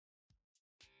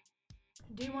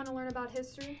Do you want to learn about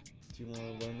history? Do you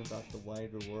want to learn about the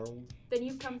wider world? Then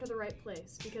you've come to the right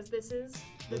place, because this is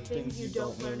The Things You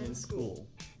Don't Learn in School.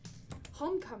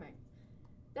 Homecoming.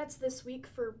 That's this week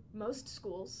for most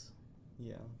schools.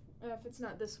 Yeah. If it's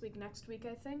not this week, next week,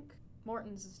 I think.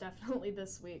 Morton's is definitely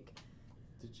this week.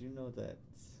 Did you know that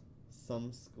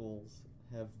some schools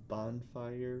have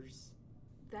bonfires?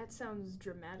 That sounds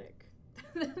dramatic.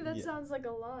 That sounds like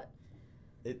a lot.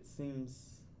 It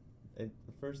seems... At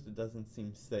first, it doesn't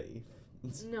seem safe.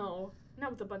 No,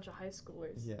 not with a bunch of high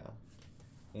schoolers. Yeah.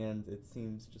 And it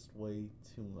seems just way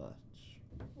too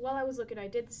much. While I was looking, I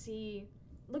did see...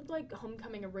 Looked like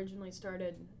homecoming originally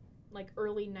started, like,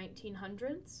 early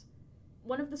 1900s.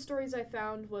 One of the stories I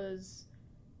found was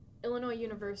Illinois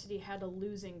University had a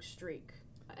losing streak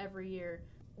every year,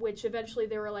 which eventually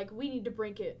they were like, we need to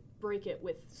break it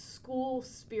with school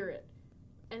spirit.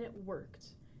 And it worked,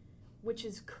 which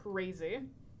is crazy.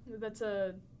 That's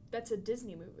a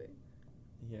Disney movie.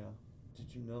 Yeah.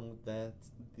 Did you know that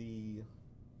the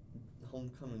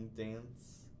homecoming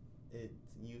dance, it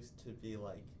used to be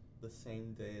like the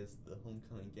same day as the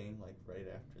homecoming game, like right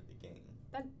after the game?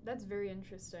 That's very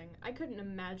interesting. I couldn't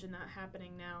imagine that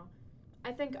happening now.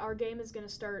 I think our game is going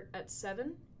to start at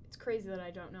 7. It's crazy that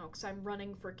I don't know, because I'm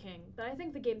running for king. But I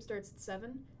think the game starts at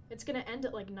 7. It's going to end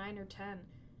at like 9 or 10.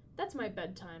 That's my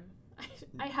bedtime.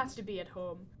 I have to be at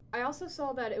home. I also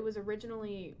saw that it was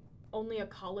originally only a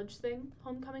college thing,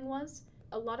 homecoming was.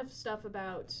 A lot of stuff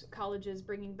about colleges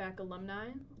bringing back alumni,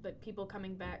 like people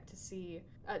coming back to see,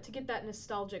 to get that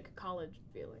nostalgic college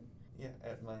feeling. Yeah,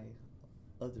 at my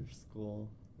other school,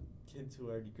 kids who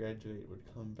already graduated would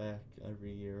come back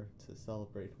every year to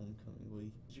celebrate homecoming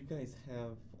week. Did you guys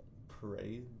have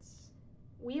parades?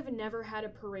 We have never had a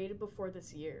parade before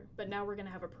this year, but now we're going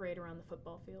to have a parade around the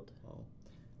football field. Oh,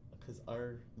 because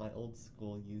my old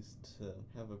school used to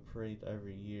have a parade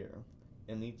every year,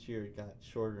 and each year it got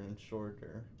shorter and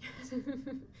shorter.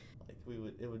 Like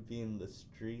it would be in the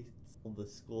streets. Well, the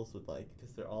schools would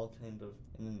because they're all kind of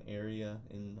in an area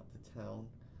in the town.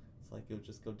 It's like it would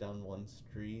just go down one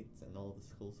street, and all the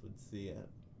schools would see it.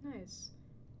 Nice.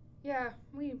 Yeah,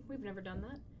 we've never done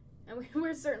that. And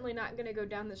we're certainly not going to go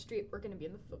down the street. We're going to be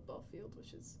in the football field,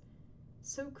 which is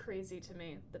so crazy to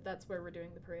me that that's where we're doing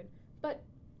the parade. But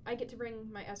I get to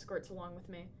bring my escorts along with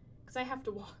me, because I have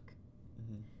to walk.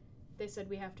 Mm-hmm. They said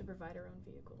we have to provide our own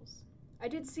vehicles. I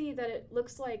did see that it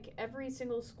looks like every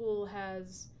single school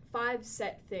has 5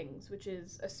 set things, which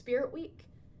is a spirit week,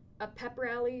 a pep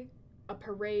rally, a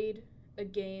parade, a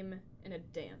game, and a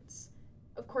dance.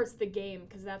 Of course, the game,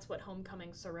 because that's what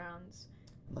homecoming surrounds.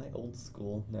 My old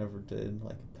school never did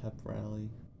a pep rally.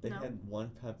 They No? had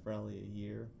one pep rally a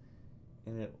year,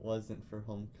 and it wasn't for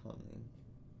homecoming.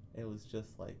 It was just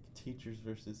teachers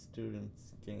versus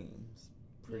students games,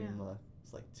 pretty much.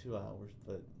 It's 2 hours,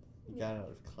 but you got out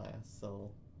of class,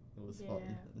 so it was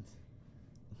fun.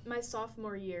 My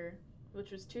sophomore year,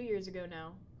 which was 2 years ago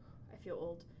now, I feel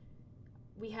old,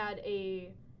 we had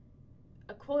a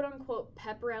quote-unquote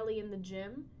pep rally in the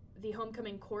gym. The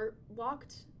homecoming court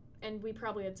walked, and we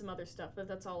probably had some other stuff, but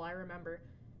that's all I remember.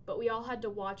 But we all had to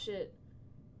watch it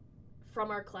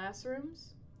from our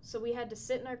classrooms, so we had to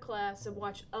sit in our class and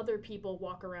watch other people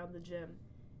walk around the gym,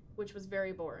 which was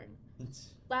very boring.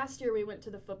 Last year we went to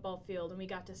the football field and we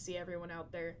got to see everyone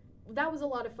out there. That was a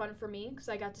lot of fun for me because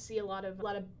I got to see a lot of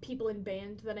people in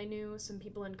band that I knew, some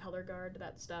people in color guard,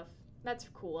 that stuff. That's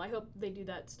cool. I hope they do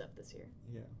that stuff this year.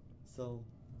 Yeah. So,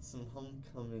 some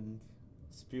homecoming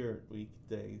spirit week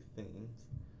day things.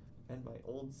 And my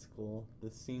old school, the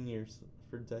seniors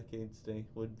for Decades Day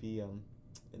would be in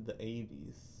the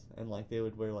 80s. And they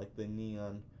would wear the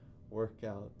neon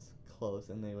workout clothes,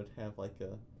 and they would have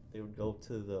they would go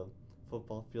to the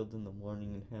football field in the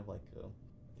morning and have a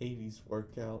 80s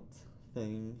workout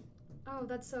thing. Oh,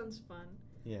 that sounds fun.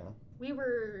 Yeah.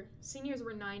 Seniors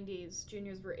were 90s,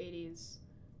 juniors were 80s,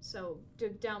 so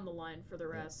down the line for the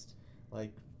rest.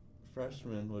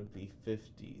 Freshmen would be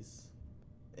 50s.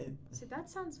 See, that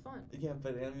sounds fun. Yeah,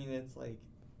 but I mean,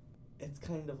 it's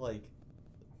kind of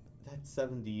that's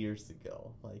 70 years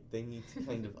ago. They need to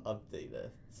kind of update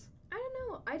it.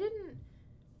 I don't know.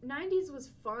 90s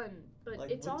was fun, but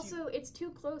it's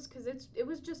too close because it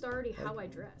was just already how I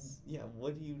dress. Yeah, how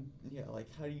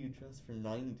do you dress for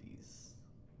 90s?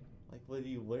 What do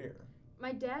you wear?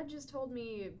 My dad just told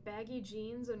me baggy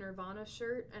jeans, a Nirvana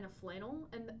shirt, and a flannel,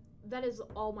 and that is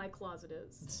all my closet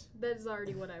is. That is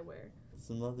already what I wear.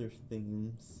 Some other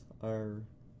themes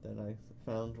that I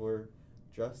found were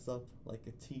dress up like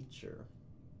a teacher.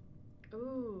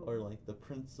 Ooh. Or the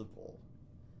principal.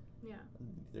 Yeah.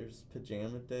 There's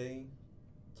Pajama Day,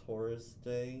 Taurus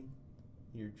Day,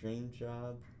 Your Dream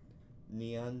Job,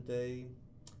 Neon Day,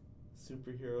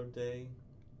 Superhero Day,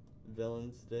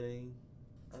 Villains Day,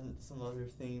 and some other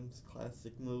themes,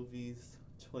 classic movies,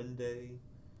 Twin Day.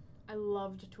 I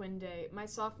loved Twin Day. My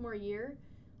sophomore year,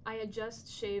 I had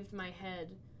just shaved my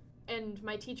head, and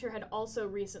my teacher had also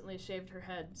recently shaved her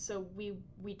head, so we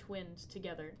twinned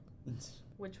together,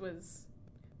 which was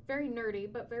very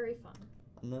nerdy, but very fun.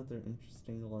 Another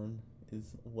interesting one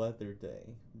is Weather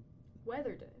Day.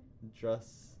 Weather Day?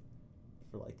 Dress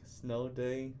for like a snow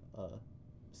day, a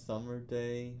summer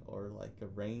day, or like a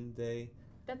rain day.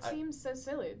 That seems so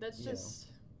silly. That's just...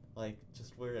 Like,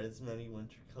 just wear as many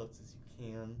winter coats as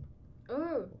you can.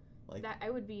 Oh, like that I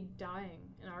would be dying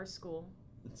in our school.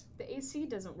 The AC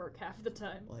doesn't work half the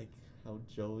time. Like how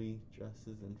Joey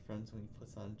dresses in Friends when he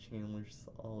puts on Chandler's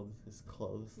all of his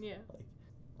clothes. Yeah. Like,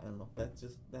 I don't know.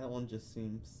 That one just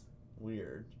seems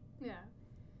weird. Yeah.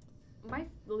 My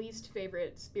least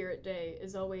favorite spirit day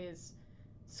is always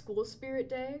school spirit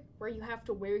day, where you have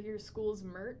to wear your school's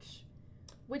merch,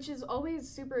 which is always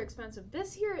super expensive.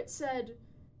 This year it said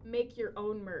make your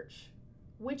own merch,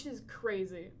 which is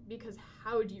crazy, because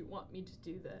how do you want me to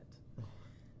do that?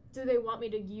 Do they want me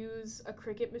to use a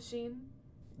Cricut machine?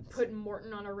 Put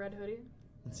Morton on a red hoodie?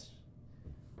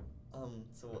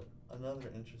 So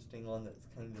another interesting one that's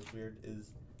kind of weird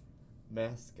is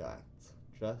mascots.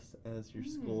 Dress as your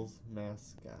school's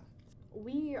mascot.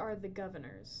 We are the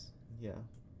governors. Yeah.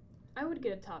 I would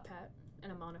get a top hat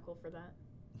and a monocle for that.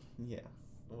 Yeah.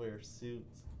 Wear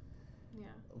suits. Yeah.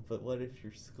 But what if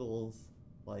your school's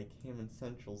like Hammond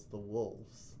Central's the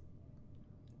Wolves?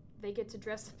 They get to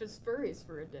dress up as furries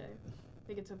for a day.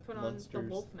 They get to put on the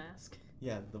wolf mask.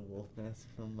 Yeah, the wolf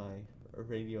mask from my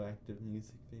Radioactive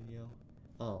music video.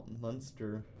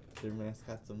 Munster, their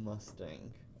mascot's a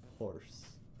Mustang horse.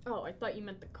 Oh, I thought you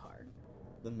meant the car.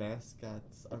 The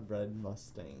mascot's a red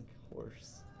Mustang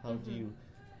horse. How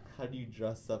do you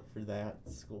dress up for that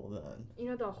school then? You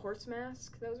know the horse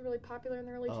mask that was really popular in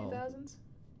the early 2000s?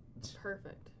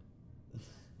 Perfect.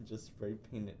 Just spray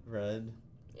paint it red.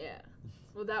 Yeah.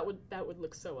 Well, that would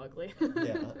look so ugly.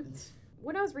 Yeah.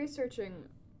 When I was researching,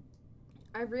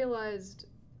 I realized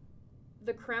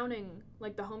the crowning,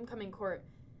 like the homecoming court,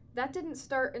 that didn't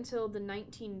start until the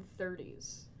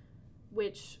 1930s,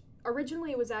 which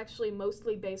originally was actually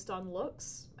mostly based on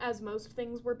looks, as most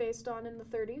things were based on in the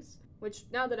 30s, which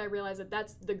now that I realize that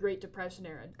that's the Great Depression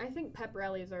era, I think pep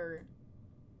rallies are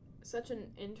such an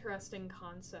interesting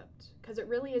concept, because it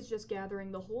really is just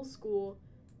gathering the whole school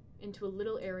into a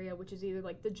little area, which is either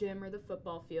like the gym or the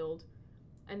football field,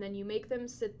 and then you make them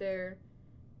sit there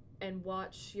and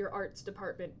watch your arts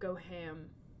department go ham,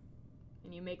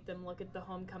 and you make them look at the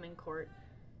homecoming court.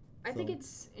 I think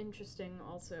it's interesting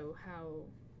also how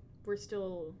we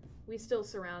still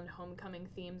surround homecoming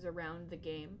themes around the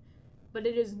game, but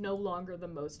it is no longer the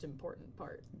most important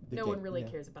part. No one really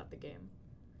cares about the game.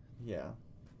 Yeah.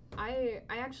 I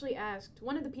actually asked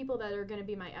one of the people that are going to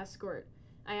be my escort,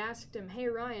 I asked him, "Hey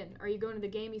Ryan, are you going to the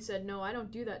game?" He said, "No, I don't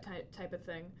do that type of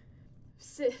thing.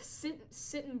 Sit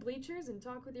in bleachers and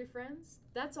talk with your friends?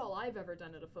 That's all I've ever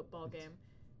done at a football game.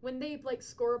 When they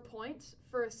score a point,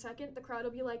 for a second the crowd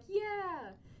will be like,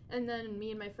 yeah! And then me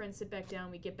and my friends sit back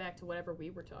down, we get back to whatever we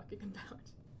were talking about."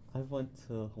 I went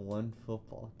to one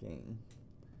football game,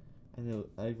 and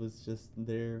I was just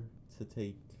there to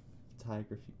take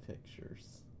photography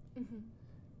pictures. Mm-hmm.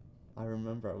 I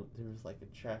remember there was like a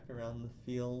track around the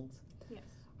field. Yes.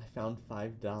 I found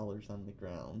 $5 on the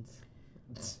ground.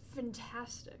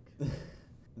 Fantastic.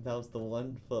 That was the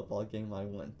one football game I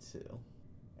went to.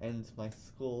 And my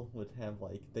school would have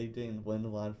they didn't win a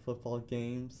lot of football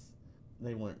games.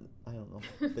 They weren't, I don't know,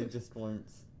 they just weren't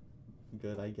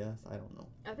good, I guess. I don't know.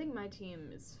 I think my team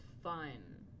is fine.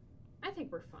 I think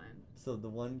we're fine. So the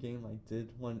one game I did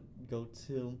go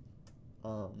to,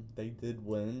 they did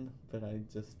win, but I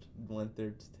just went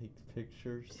there to take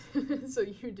pictures. So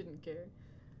you didn't care?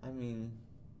 I mean,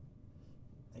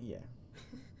 yeah.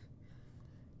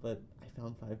 But I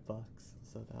found $5,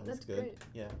 so that was good. Great.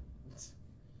 Yeah.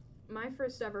 My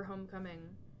first ever homecoming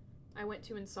I went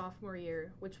to in sophomore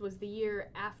year, which was the year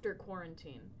after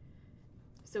quarantine.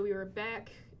 So we were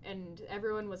back, and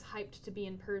everyone was hyped to be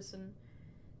in person.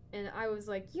 And I was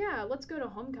like, yeah, let's go to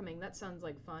homecoming. That sounds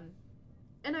like fun.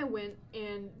 And I went,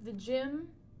 and the gym,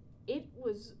 it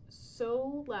was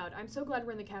so loud. I'm so glad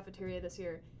we're in the cafeteria this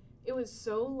year. It was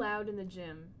so loud in the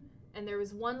gym. And there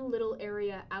was one little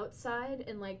area outside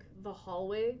in, the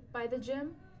hallway by the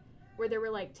gym where there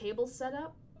were, tables set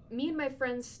up. Me and my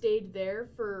friends stayed there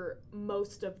for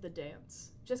most of the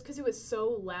dance, just because it was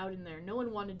so loud in there. No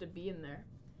one wanted to be in there.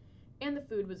 And the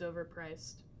food was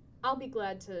overpriced. I'll be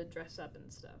glad to dress up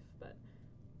and stuff, but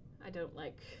I don't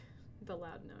like the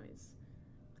loud noise.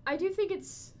 I do think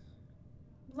it's,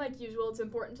 like usual, it's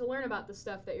important to learn about the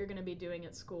stuff that you're going to be doing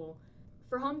at school.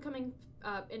 For homecoming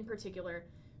in particular,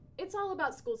 it's all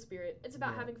about school spirit. It's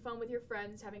about having fun with your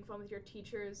friends, having fun with your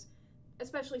teachers.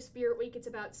 Especially Spirit Week, it's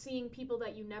about seeing people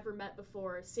that you never met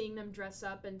before, seeing them dress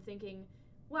up and thinking,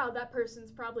 wow, that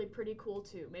person's probably pretty cool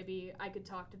too. Maybe I could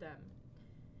talk to them.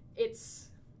 It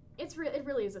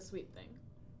really is a sweet thing.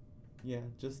 Yeah,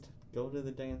 just go to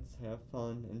the dance, have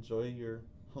fun, enjoy your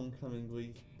homecoming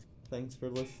week. Thanks for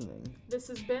listening. This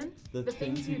has been The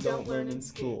Things You Don't Learn in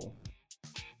School.